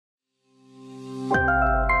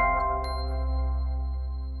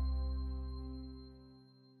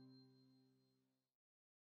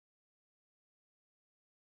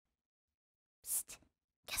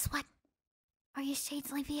Your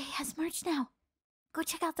Shadeslay VA has merch now. Go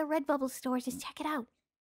check out the Redbubble store, just check it out.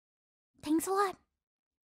 Thanks a lot.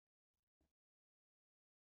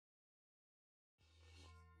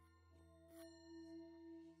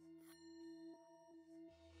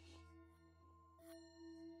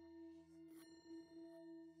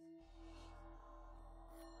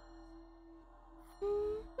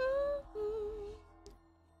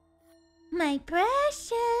 My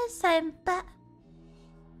precious, I'm back.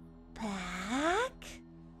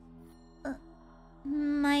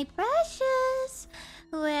 My precious,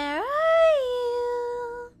 where are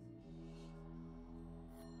you?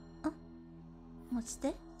 Oh, what's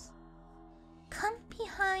this? Come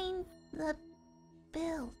behind the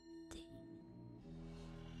building.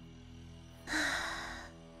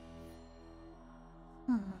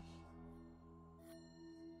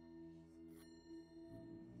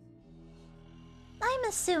 I'm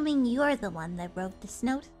assuming you're the one that wrote this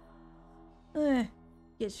note.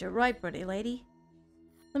 Guess you're right, pretty lady.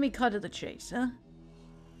 Let me cut to the chase, huh?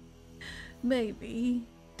 Maybe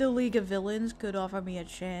the League of Villains could offer me a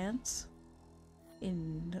chance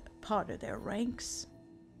in part of their ranks.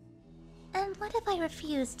 And what if I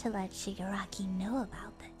refuse to let Shigaraki know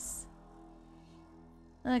about this?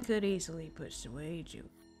 I could easily persuade you.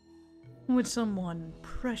 With someone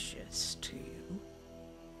precious to you.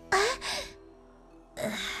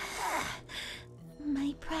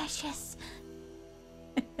 My precious.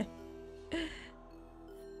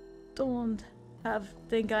 Don't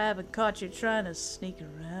think I haven't caught you trying to sneak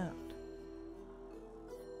around.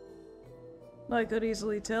 I could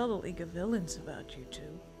easily tell the League of Villains about you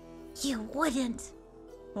two. You wouldn't.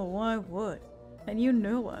 Oh, I would. And you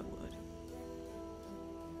know I would.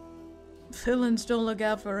 Villains don't look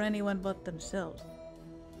out for anyone but themselves.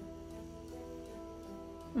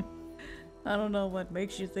 I don't know what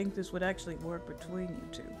makes you think this would actually work between you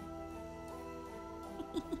two.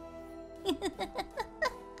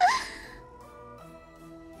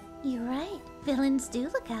 You're right. Villains do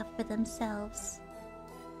look out for themselves.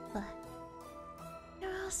 But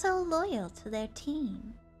they're also loyal to their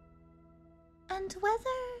team. And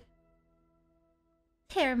whether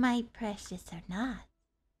they're my precious or not,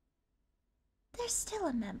 they're still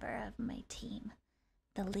a member of my team,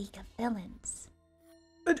 the League of Villains.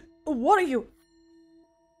 What are you?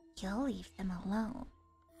 You'll leave them alone,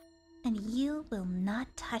 and you will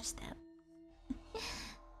not touch them.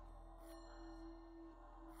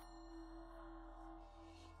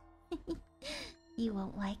 You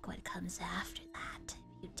won't like what comes after that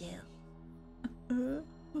if you do.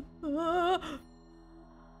 Aww.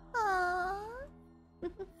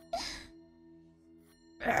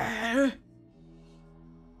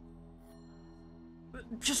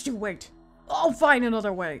 Just you wait. I'll find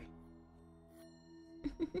another way.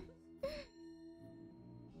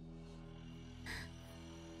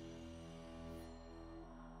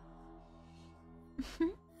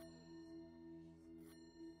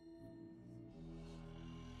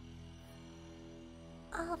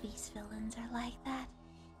 All these villains are like that.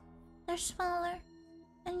 They're smaller,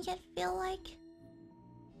 and yet feel like,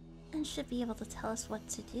 and should be able to tell us what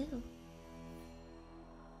to do.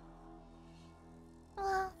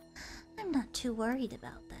 Well, I'm not too worried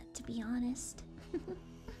about that, to be honest.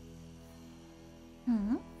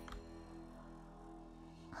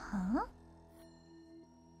 Huh?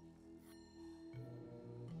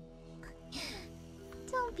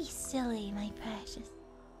 Don't be silly, my precious.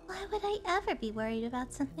 Why would I ever be worried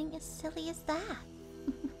about something as silly as that?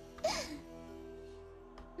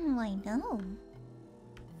 Why, no.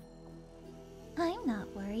 I'm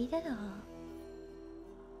not worried at all.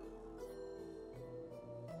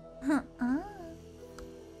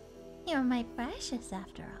 You're my precious,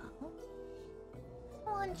 after all.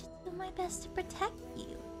 I want to do my best to protect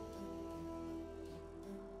you.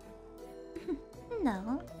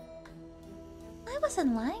 No. I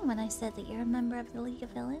wasn't lying when I said that you're a member of the League of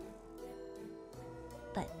Villains.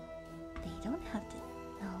 But they don't have to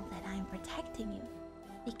know that I'm protecting you,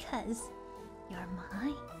 because you're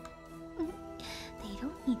mine. They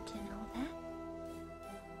don't need to know that.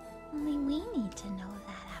 Only we need to know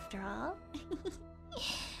that, after all.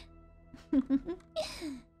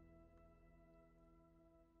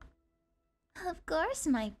 Of course,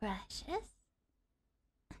 my precious.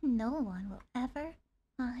 No one will ever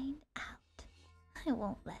find out. I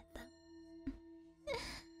won't let them.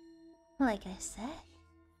 Like I said,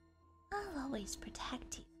 I'll always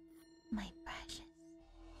protect you, my precious.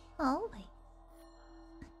 Always.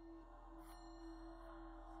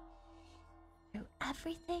 Through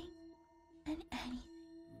everything and anything,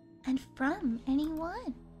 and from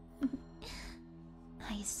anyone.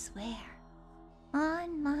 I swear,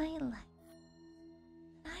 on my life,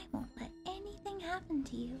 happen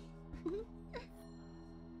to you.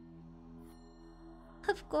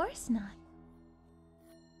 Of course not.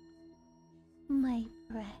 My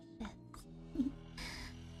precious.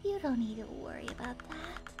 You don't need to worry about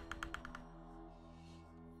that.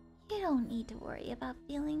 You don't need to worry about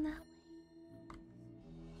feeling that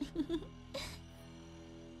way.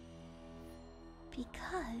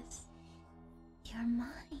 Because you're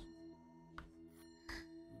mine.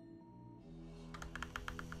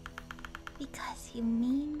 Because you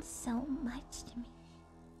mean so much to me.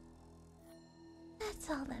 That's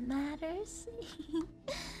all that matters.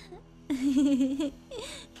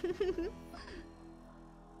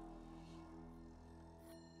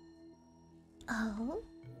 Oh?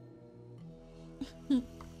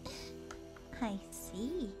 I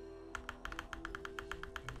see.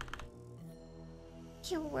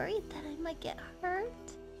 You're worried that I might get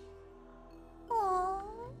hurt? Aww,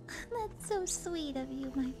 that's so sweet of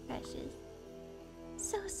you, my precious.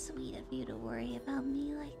 So sweet of you to worry about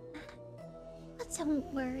me like that. But don't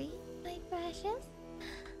worry, my precious.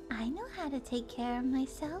 I know how to take care of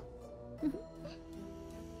myself.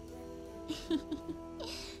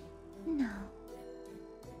 No.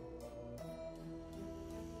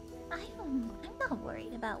 I'm not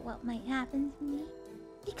worried about what might happen to me.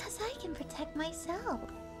 Because I can protect myself.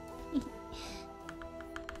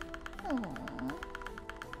 Aww.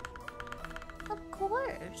 Of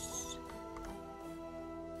course.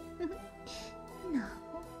 No.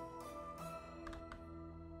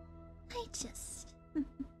 I just...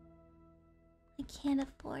 I can't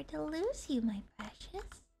afford to lose you, my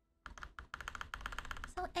precious.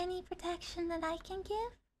 So any protection that I can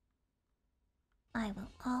give, I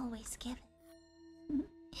will always give it.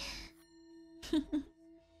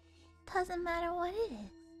 Doesn't matter what it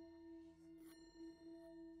is.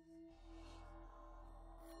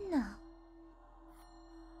 No.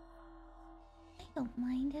 I don't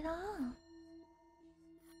mind at all.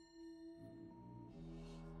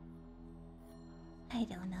 I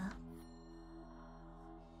don't know.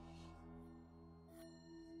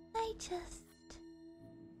 I just...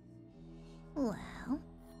 Well...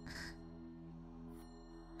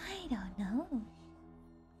 I don't know.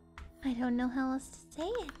 I don't know how else to say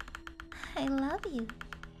it. I love you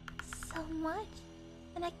so much,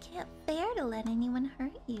 and I can't bear to let anyone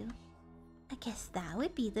hurt you. I guess that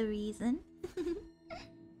would be the reason.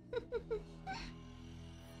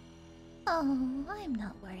 Oh, I'm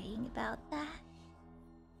not worrying about that.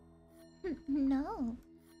 No,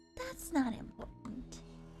 that's not important.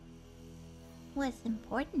 What's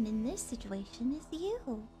important in this situation is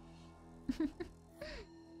you.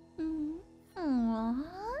 Aww.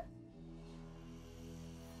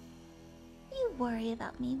 You worry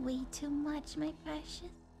about me way too much, my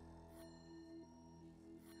precious.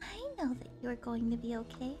 I know that you're going to be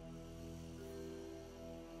okay.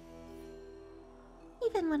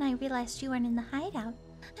 Even when I realized you weren't in the hideout,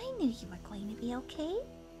 I knew you were going to be okay.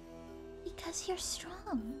 Because you're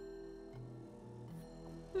strong.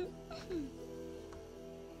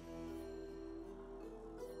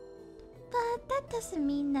 But that doesn't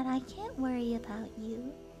mean that I can't worry about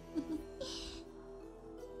you.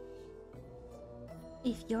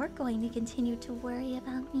 If you're going to continue to worry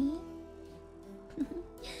about me,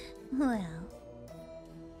 well...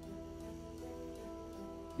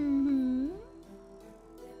 then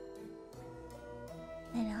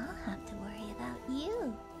I'll have to worry about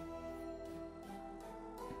you.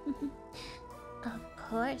 Of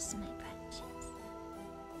course, my precious.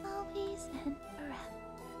 Always and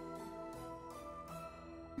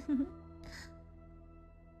forever.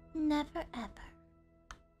 Never ever.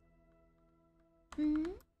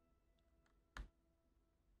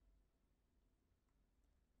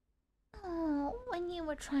 Oh, when you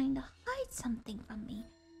were trying to hide something from me,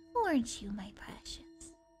 weren't you, my precious?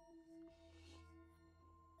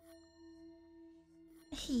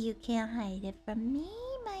 You can't hide it from me,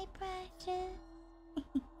 my precious.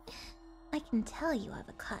 I can tell you have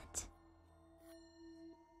a cut.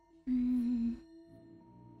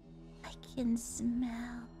 I can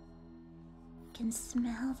smell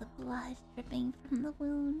the blood dripping from the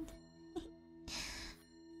wound.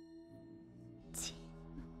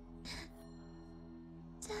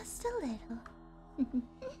 Just a little.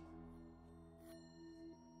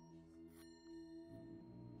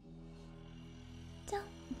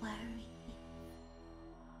 Don't worry.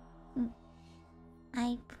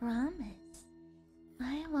 I promise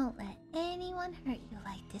I won't let anyone hurt you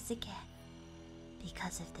like this again.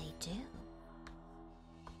 Because if they do,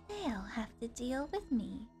 they'll have to deal with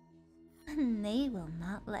me. And they will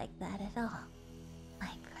not like that at all,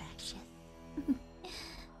 my precious.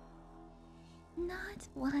 Not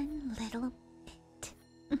one little bit.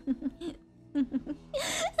 Come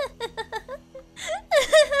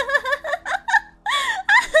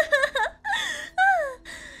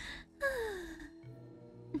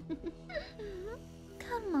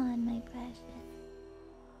on, my precious.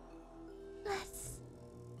 Let's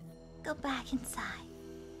go back inside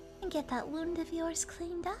and get that wound of yours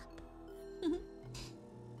cleaned up.